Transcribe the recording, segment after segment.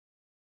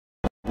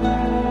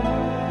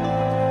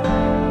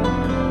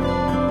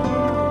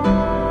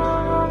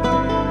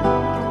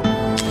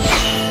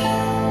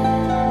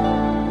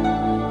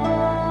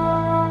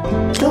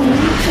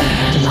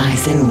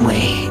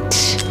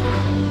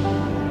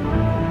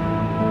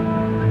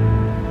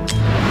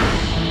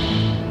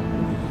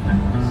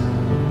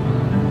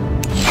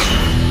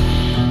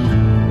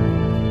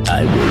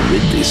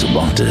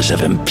waters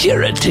of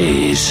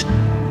impurities.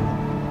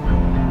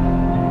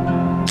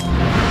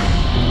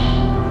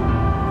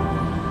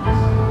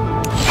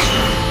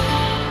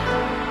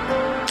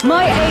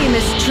 My aim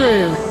is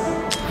true.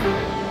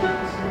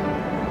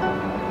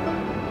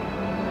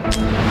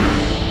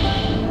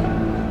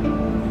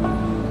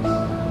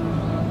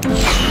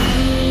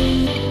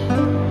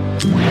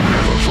 We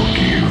never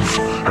forgive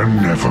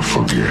and never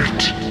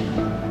forget.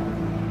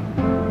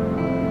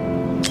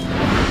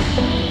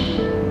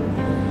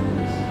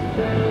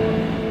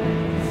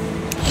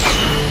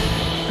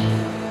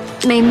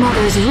 May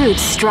Mother's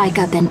roots strike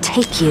up and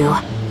take you.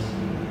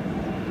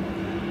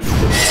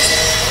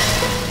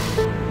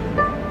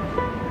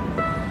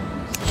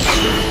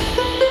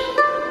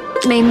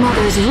 May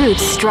Mother's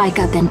roots strike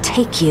up and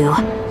take you.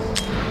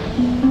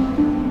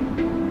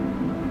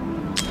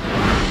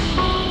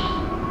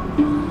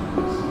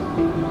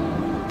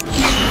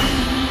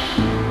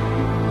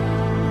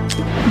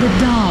 The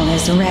doll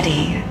is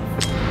ready.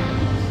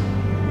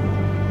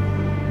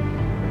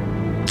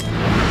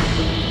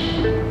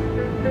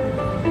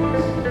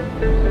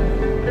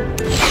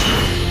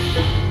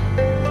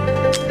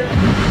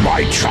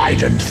 My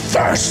trident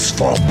thirsts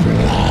for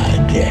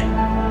blood.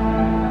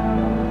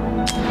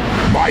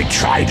 My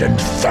trident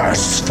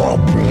thirsts for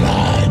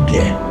blood.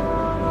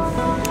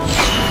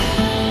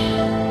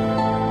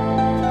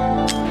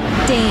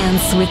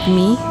 Dance with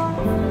me.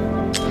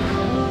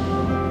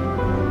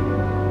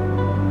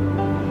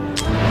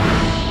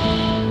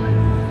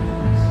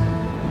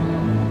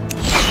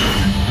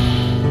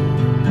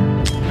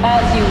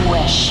 As you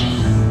wish.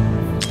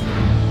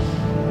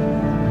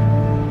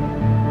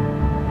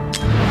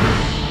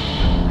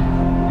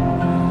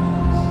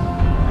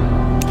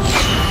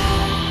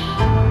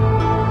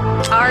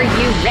 Are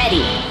you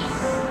ready?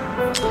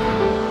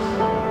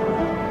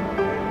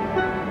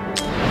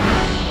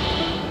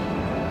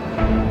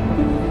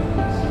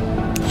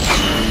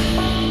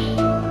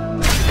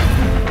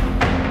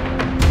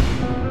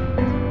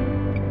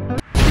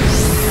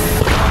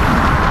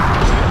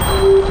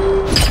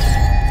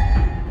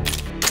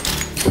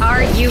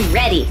 Are you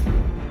ready?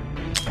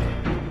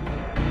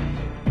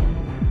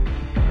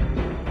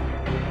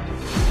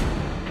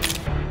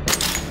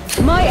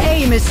 My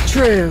aim is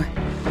true.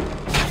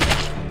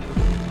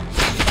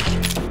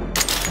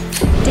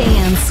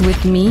 Dance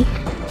with me.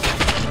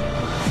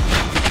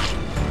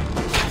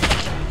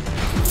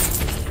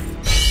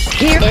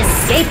 Here,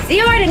 escape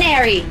the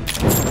ordinary.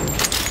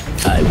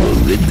 I will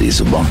rid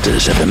these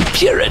waters of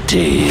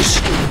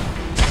impurities.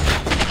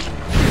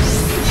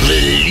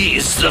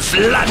 Release the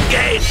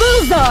floodgate!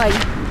 Bullseye!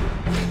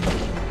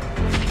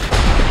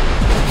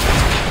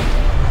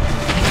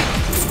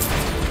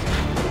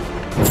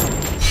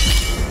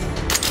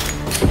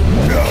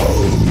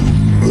 No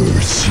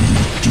mercy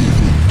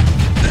given.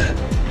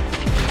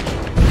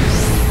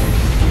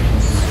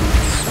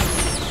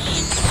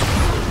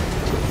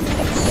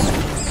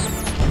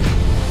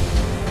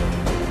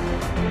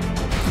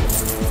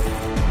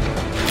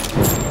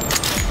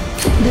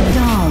 The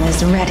doll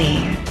is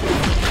ready.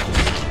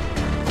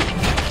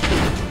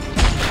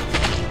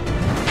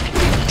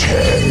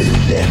 Tear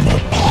them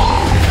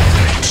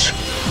apart.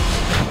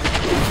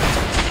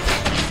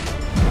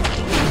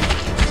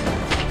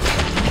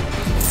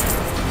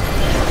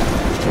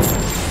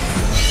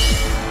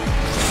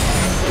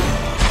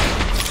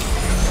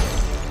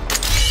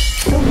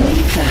 The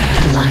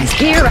wafer lies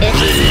Here,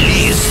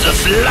 Release the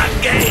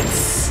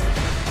floodgates!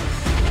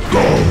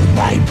 Go,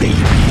 my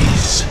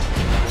babies.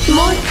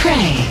 more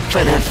prey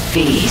for the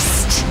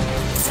feast.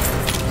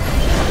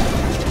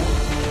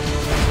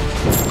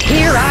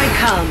 here I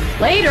come.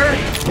 Later.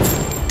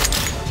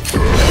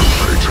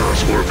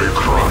 Traitors will be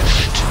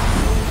crushed.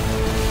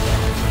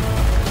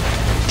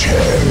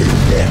 Tear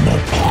them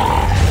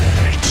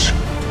apart.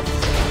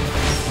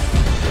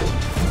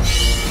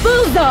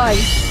 Bullseye!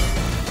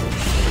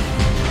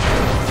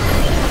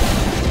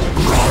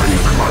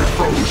 Ride my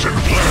frozen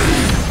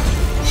flame.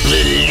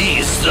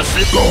 Release the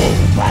Go,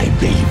 my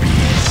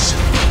babies.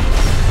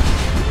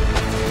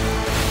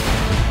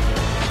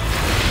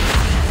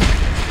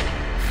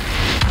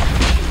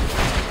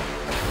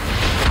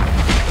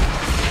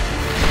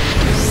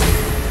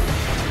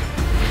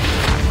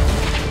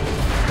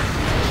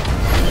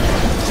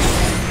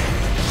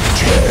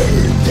 Tear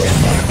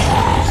them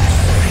apart.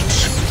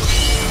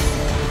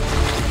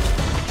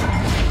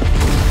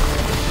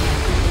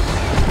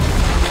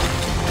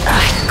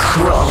 I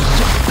crawled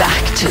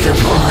back to the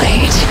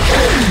void.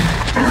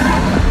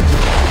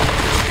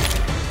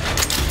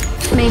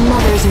 May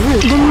Mother's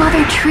root. The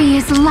Mother Tree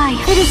is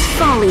life. It is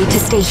folly to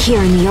stay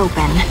here in the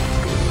open.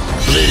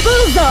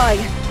 Bullseye!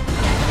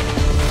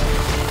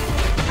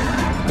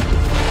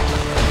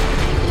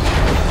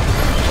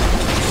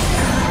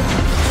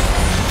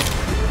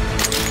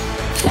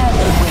 As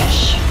you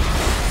wish.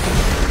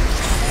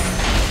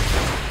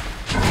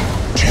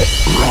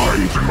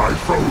 Writhe in my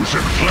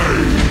frozen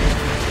flame.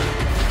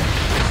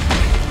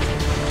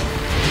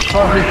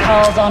 For he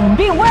calls on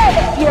beware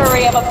the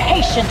fury of a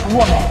patient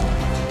woman.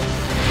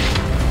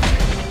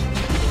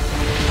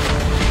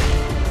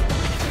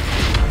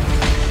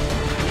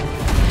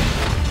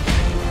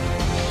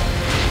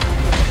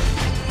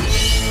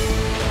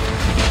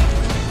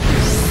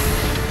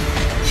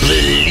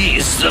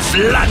 Release the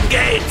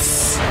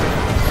floodgates!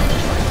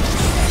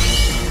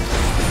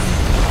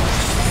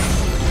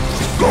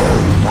 Go,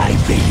 my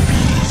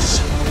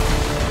babies.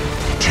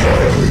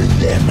 Tear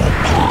them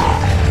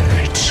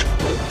apart.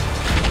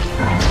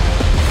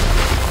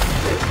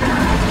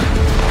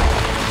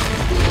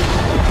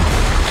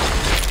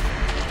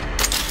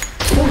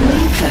 The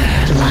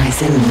weaver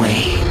lies in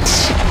wait.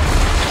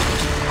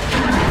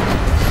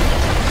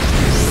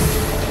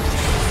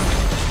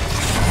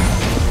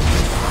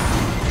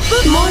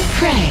 More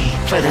prey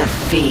for the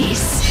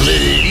feast.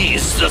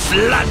 Release the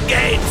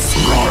floodgates!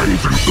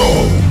 Rise and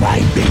go, my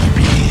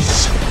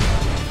babies.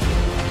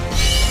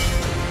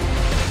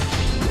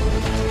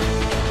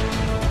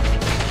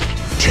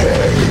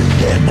 Tear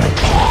them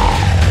apart.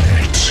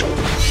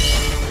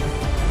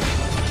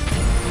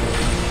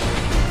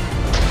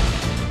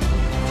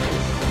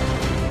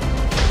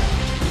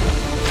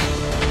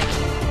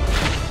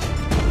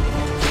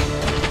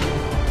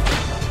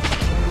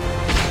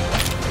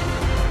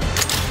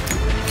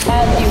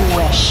 As you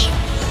wish.